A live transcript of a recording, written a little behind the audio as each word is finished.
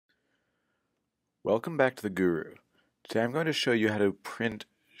Welcome back to the Guru. Today I'm going to show you how to print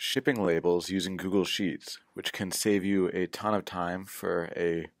shipping labels using Google Sheets, which can save you a ton of time for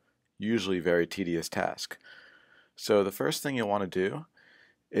a usually very tedious task. So the first thing you'll want to do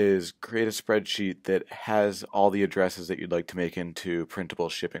is create a spreadsheet that has all the addresses that you'd like to make into printable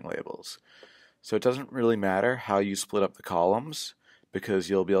shipping labels. So it doesn't really matter how you split up the columns because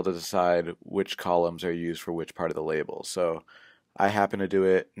you'll be able to decide which columns are used for which part of the label. So I happen to do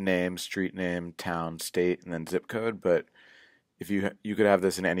it name, street name, town, state, and then zip code, but if you could have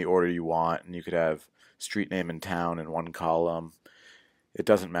this in any order you want, and you could have street name and town in one column. It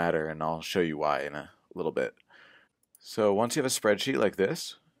doesn't matter, and I'll show you why in a little bit. So once you have a spreadsheet like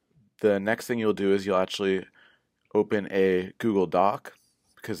this, the next thing you'll do is you'll actually open a Google Doc,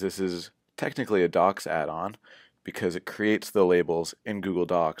 because this is technically a Docs add-on, because it creates the labels in Google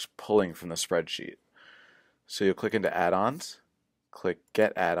Docs pulling from the spreadsheet. So you'll click into add-ons, click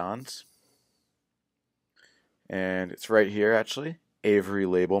Get Add-ons, and it's right here actually, Avery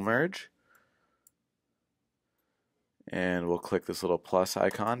Label Merge, and we'll click this little plus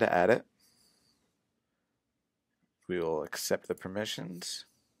icon to add it. We will accept the permissions,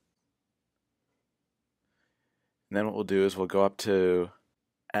 and then what we'll do is we'll go up to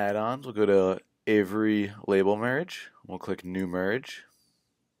Add-ons, we'll go to Avery Label Merge, we'll click New Merge,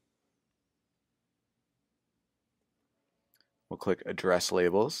 we'll click Address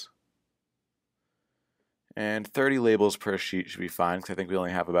Labels, and 30 labels per sheet should be fine because I think we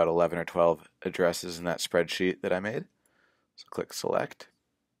only have about 11 or 12 addresses in that spreadsheet that I made. So click Select.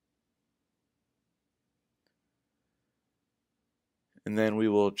 And then we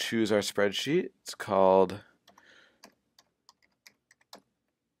will choose our spreadsheet. It's called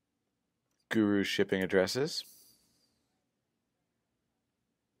Guru Shipping Addresses.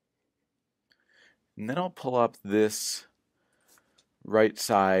 And then I'll pull up this right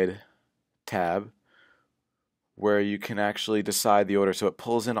side tab where you can actually decide the order. So it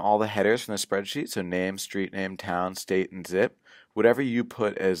pulls in all the headers from the spreadsheet, so name, street name, town, state, and zip. Whatever you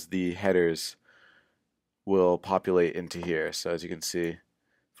put as the headers will populate into here. So as you can see,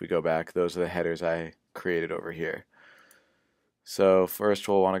 if we go back, those are the headers I created over here. So first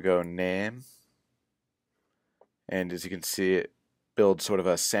we'll want to go name, and as you can see, it builds sort of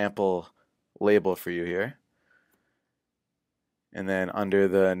a sample label for you here. And then under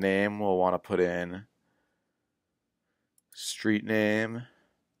the name, we'll want to put in street name,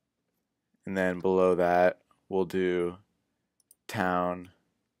 and then below that we'll do town,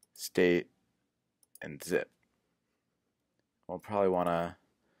 state, and zip. We'll probably want to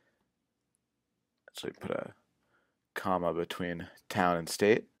actually put a comma between town and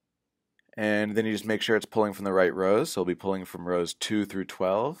state, and then you just make sure it's pulling from the right rows. So it'll be pulling from rows 2 through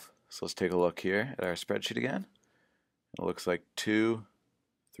 12. So let's take a look here at our spreadsheet again. It looks like 2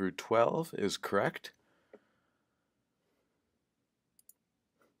 through 12 is correct.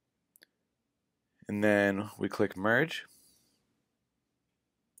 And then we click Merge,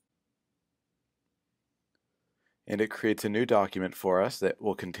 and it creates a new document for us that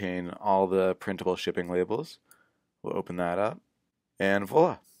will contain all the printable shipping labels. We'll open that up, and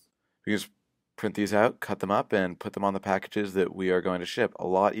voila! We can just print these out, cut them up, and put them on the packages that we are going to ship. A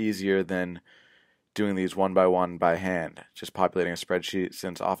lot easier than doing these one by one by hand, just populating a spreadsheet,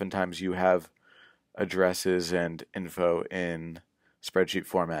 since oftentimes you have addresses and info in spreadsheet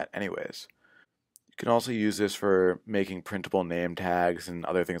format anyways. You can also use this for making printable name tags and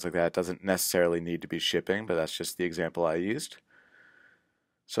other things like that. It doesn't necessarily need to be shipping, but that's just the example I used.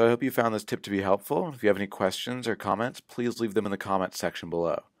 So I hope you found this tip to be helpful. If you have any questions or comments, please leave them in the comments section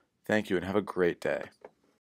below. Thank you and have a great day.